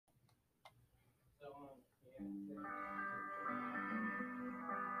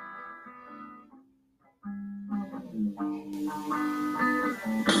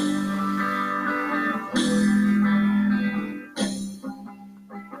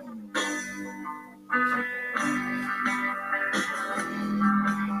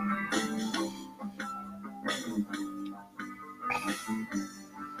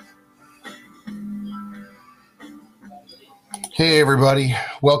Hey, everybody.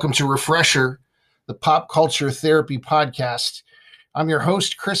 Welcome to Refresher, the Pop Culture Therapy Podcast. I'm your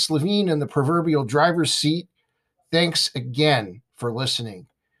host, Chris Levine, in the proverbial driver's seat. Thanks again for listening.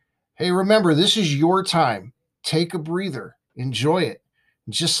 Hey, remember, this is your time. Take a breather. Enjoy it.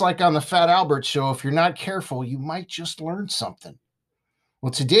 Just like on the Fat Albert Show, if you're not careful, you might just learn something.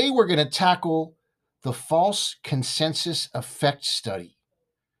 Well, today we're going to tackle the false consensus effect study.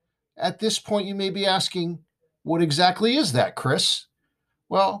 At this point, you may be asking, what exactly is that, Chris?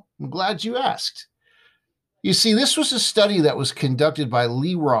 Well, I'm glad you asked. You see, this was a study that was conducted by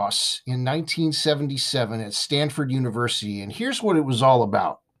Lee Ross in 1977 at Stanford University, and here's what it was all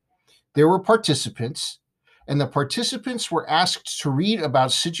about. There were participants, and the participants were asked to read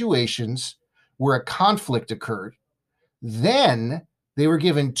about situations where a conflict occurred. Then they were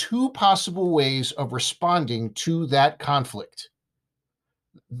given two possible ways of responding to that conflict.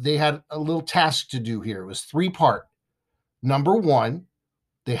 They had a little task to do here. It was three-part. Number one,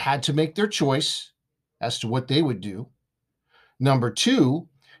 they had to make their choice as to what they would do. Number two,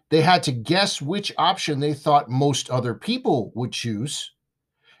 they had to guess which option they thought most other people would choose.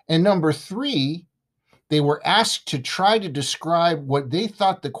 And number three, they were asked to try to describe what they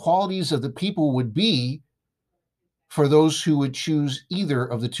thought the qualities of the people would be for those who would choose either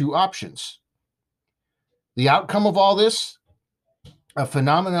of the two options. The outcome of all this, a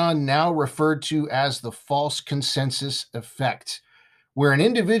phenomenon now referred to as the false consensus effect, where an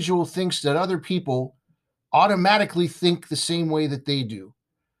individual thinks that other people automatically think the same way that they do,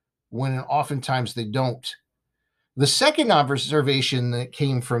 when oftentimes they don't. The second observation that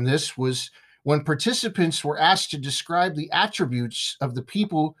came from this was when participants were asked to describe the attributes of the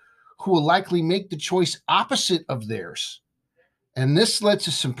people who will likely make the choice opposite of theirs. And this led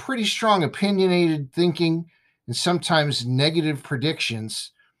to some pretty strong opinionated thinking and sometimes negative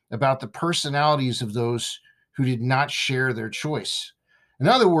predictions about the personalities of those who did not share their choice. In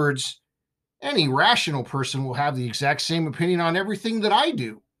other words, any rational person will have the exact same opinion on everything that I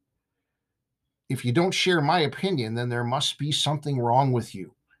do. If you don't share my opinion, then there must be something wrong with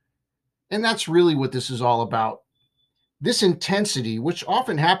you. And that's really what this is all about. This intensity, which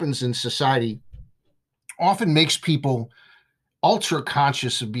often happens in society, often makes people ultra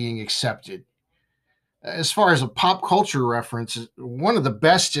conscious of being accepted. As far as a pop culture reference, one of the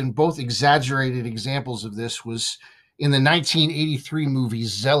best and both exaggerated examples of this was in the 1983 movie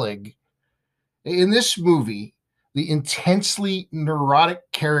Zelig. In this movie, the intensely neurotic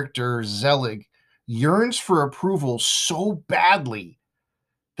character Zelig yearns for approval so badly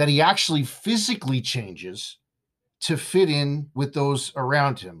that he actually physically changes to fit in with those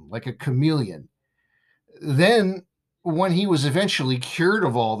around him, like a chameleon. Then, when he was eventually cured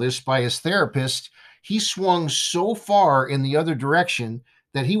of all this by his therapist, he swung so far in the other direction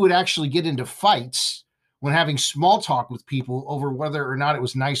that he would actually get into fights when having small talk with people over whether or not it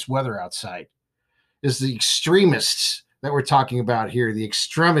was nice weather outside. Is the extremists that we're talking about here, the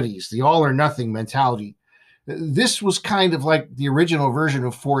extremities, the all or nothing mentality. This was kind of like the original version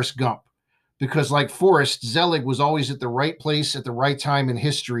of Forrest Gump, because like Forrest, Zelig was always at the right place at the right time in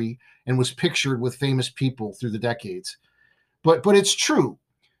history and was pictured with famous people through the decades. But it's true.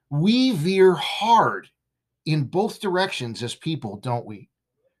 We veer hard in both directions as people, don't we?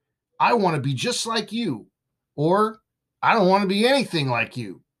 I want to be just like you, or I don't want to be anything like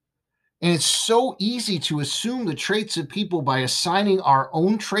you. And it's so easy to assume the traits of people by assigning our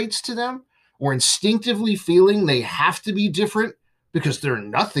own traits to them or instinctively feeling they have to be different because they're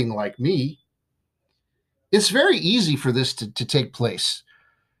nothing like me. It's very easy for this to take place.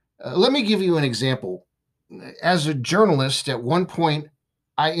 Let me give you an example. As a journalist, at one point,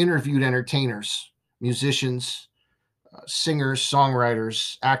 I interviewed entertainers, musicians, singers,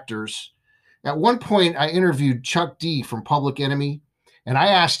 songwriters, actors. At one point, I interviewed Chuck D from Public Enemy, and I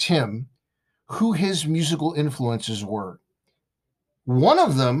asked him who his musical influences were. One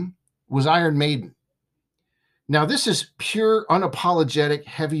of them was Iron Maiden. Now, this is pure, unapologetic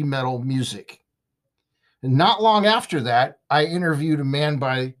heavy metal music. And not long after that, I interviewed a man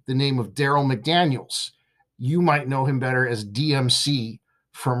by the name of Daryl McDaniels. You might know him better as DMC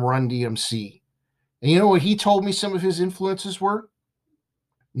from Run DMC. And you know what he told me some of his influences were?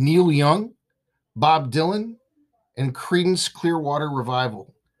 Neil Young, Bob Dylan, and Creedence Clearwater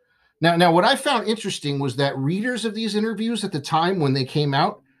Revival. Now, what I found interesting was that readers of these interviews at the time when they came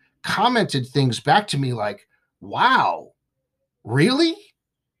out commented things back to me like, wow, Really?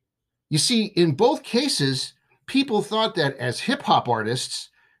 You see, in both cases, people thought that as hip hop artists,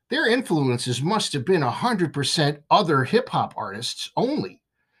 their influences must have been 100% other hip hop artists only.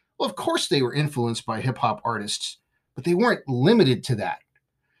 Well, of course, they were influenced by hip hop artists, but they weren't limited to that.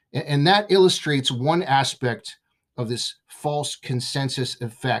 And that illustrates one aspect of this false consensus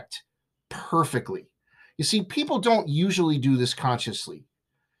effect perfectly. You see, people don't usually do this consciously.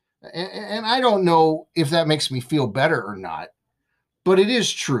 And I don't know if that makes me feel better or not, but it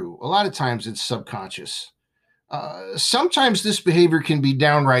is true. A lot of times it's subconscious. Sometimes this behavior can be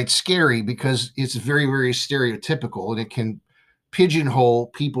downright scary because it's very, very stereotypical and it can pigeonhole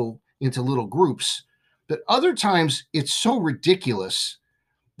people into little groups. But other times it's so ridiculous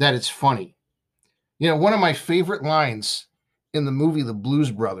that it's funny. You know, one of my favorite lines in the movie The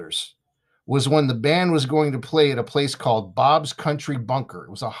Blues Brothers was when the band was going to play at a place called Bob's Country Bunker.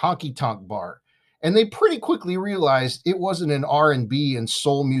 It was a honky-tonk bar. And they pretty quickly realized it wasn't an R&B and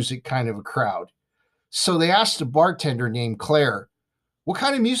soul music kind of a crowd. So they asked a bartender named Claire, "What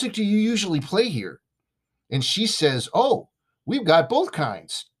kind of music do you usually play here?" And she says, "Oh, we've got both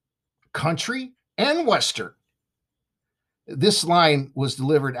kinds, country and western." This line was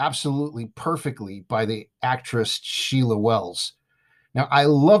delivered absolutely perfectly by the actress Sheila Wells. Now, I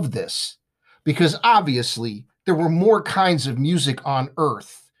love this because obviously there were more kinds of music on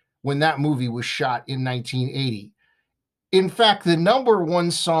Earth when that movie was shot in 1980. In fact, the number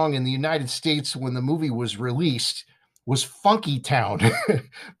one song in the United States when the movie was released was Funky Town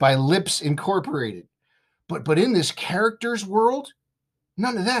by Lips Incorporated. But in this character's world,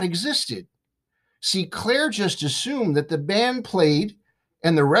 none of that existed. See, Claire just assumed that the band played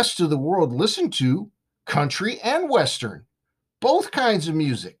and the rest of the world listened to country and western, both kinds of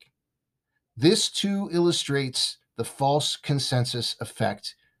music. This too illustrates the false consensus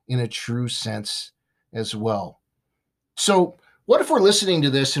effect in a true sense as well. So, what if we're listening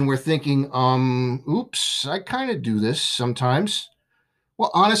to this and we're thinking, oops, I kind of do this sometimes? Well,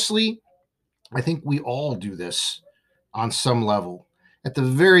 honestly, I think we all do this on some level, at the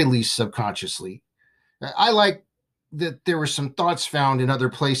very least subconsciously. I like that there were some thoughts found in other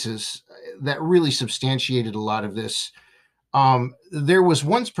places that really substantiated a lot of this. There was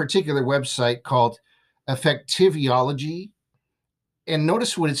one particular website called Effectiviology, and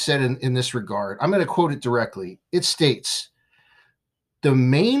notice what it said in this regard. I'm going to quote it directly. It states, "The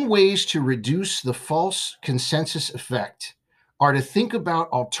main ways to reduce the false consensus effect are to think about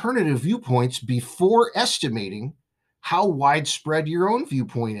alternative viewpoints before estimating how widespread your own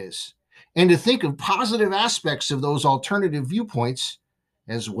viewpoint is, and to think of positive aspects of those alternative viewpoints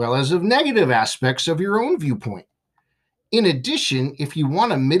as well as of negative aspects of your own viewpoint. In addition, if you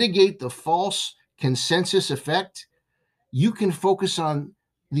want to mitigate the false consensus effect, you can focus on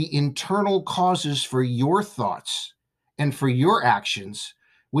the internal causes for your thoughts and for your actions,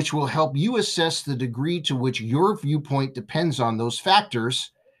 which will help you assess the degree to which your viewpoint depends on those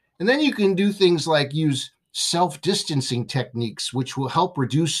factors. And then you can do things like use self-distancing techniques, which will help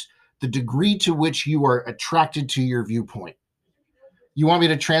reduce the degree to which you are attracted to your viewpoint." You want me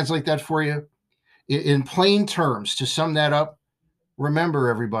to translate that for you? In plain terms, to sum that up, remember,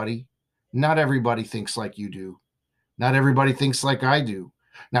 everybody, not everybody thinks like you do. Not everybody thinks like I do.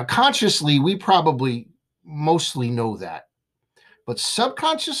 Now, consciously, we probably mostly know that, but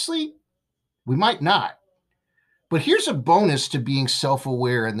subconsciously, we might not. But here's a bonus to being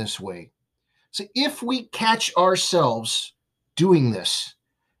self-aware in this way. So if we catch ourselves doing this,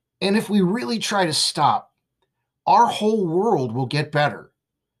 and if we really try to stop, our whole world will get better.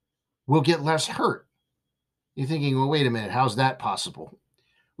 We'll get less hurt. You're thinking, well, wait a minute, how's that possible?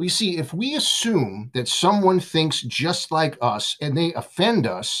 We see, if we assume that someone thinks just like us and they offend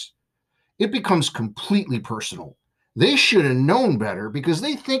us, it becomes completely personal. They should have known better because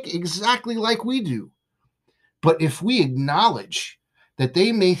they think exactly like we do. But if we acknowledge that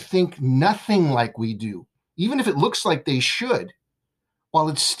they may think nothing like we do, even if it looks like they should, while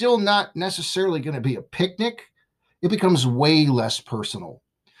it's still not necessarily going to be a picnic, it becomes way less personal.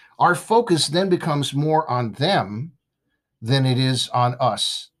 Our focus then becomes more on them than it is on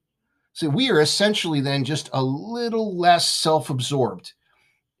us. So we are essentially then just a little less self-absorbed.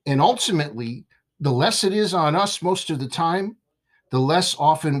 And ultimately, the less it is on us most of the time, the less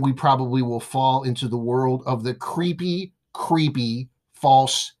often we probably will fall into the world of the creepy,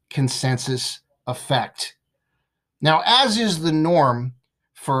 false consensus effect. Now, as is the norm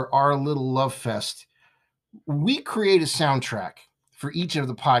for our little love fest, we create a soundtrack for each of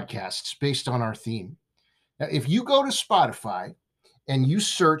the podcasts based on our theme. Now, if you go to Spotify and you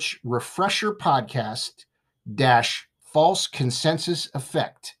search Refresher Podcast dash false consensus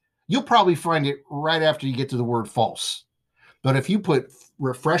effect, you'll probably find it right after you get to the word false. But if you put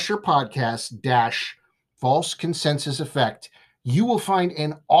Refresher Podcast dash False Consensus Effect, you will find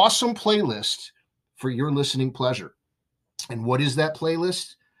an awesome playlist for your listening pleasure. And what is that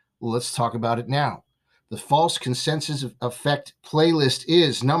playlist? Well, let's talk about it now. The False Consensus Effect playlist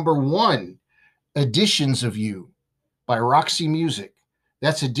is number 1, Editions of You by Roxy Music.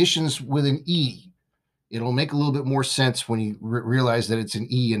 That's editions with an E. It'll make a little bit more sense when you realize that it's an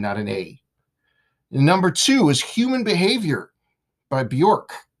E and not an A. And number 2 is Human Behavior by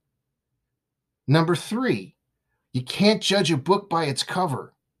Bjork. Number 3, You Can't Judge a Book by Its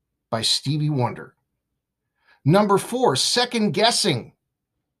Cover by Stevie Wonder. Number 4, Second Guessing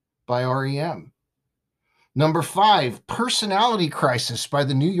by REM. Number 5, Personality Crisis by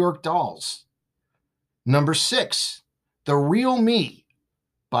the New York Dolls. Number 6, The Real Me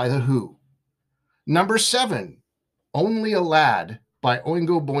by The Who. Number 7, Only a Lad by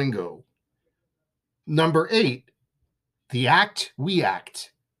Oingo Boingo. Number 8, The Act We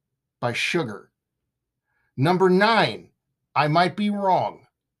Act by Sugar. Number 9, I Might Be Wrong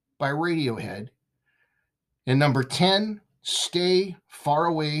by Radiohead. And number 10, Stay Far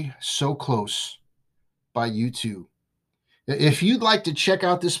Away So Close by U2. If you'd like to check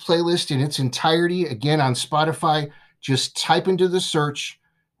out this playlist in its entirety, again on Spotify, just type into the search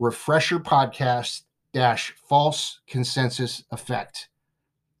Refresher Podcast dash False Consensus Effect.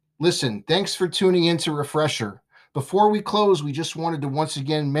 Listen, thanks for tuning in to Refresher. Before we close, we just wanted to once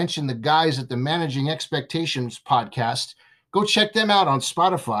again mention the guys at the Managing Expectations podcast. Go check them out on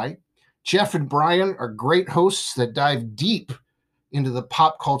Spotify. Jeff and Brian are great hosts that dive deep into the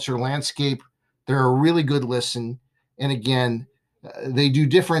pop culture landscape. They're a really good listen. And again, they do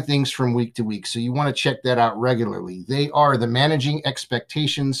different things from week to week. So you want to check that out regularly. They are the Managing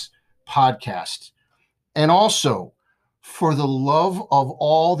Expectations podcast. And also, for the love of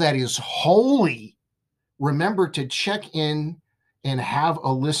all that is holy, remember to check in and have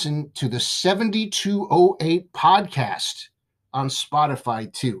a listen to the 7208 podcast on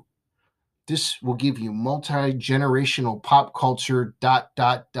Spotify too. This will give you multi-generational pop culture ...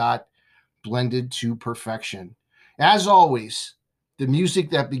 blended to perfection. As always, the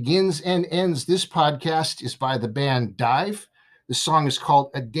music that begins and ends this podcast is by the band Dive. The song is called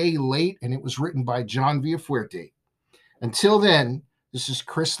A Day Late, and it was written by John Villafuerte. Until then, this is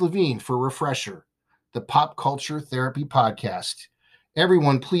Chris Levine for Refresher, the Pop Culture Therapy Podcast.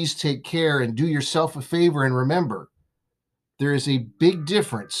 Everyone, please take care and do yourself a favor, and remember, there is a big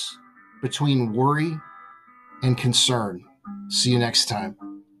difference between worry and concern. See you next time.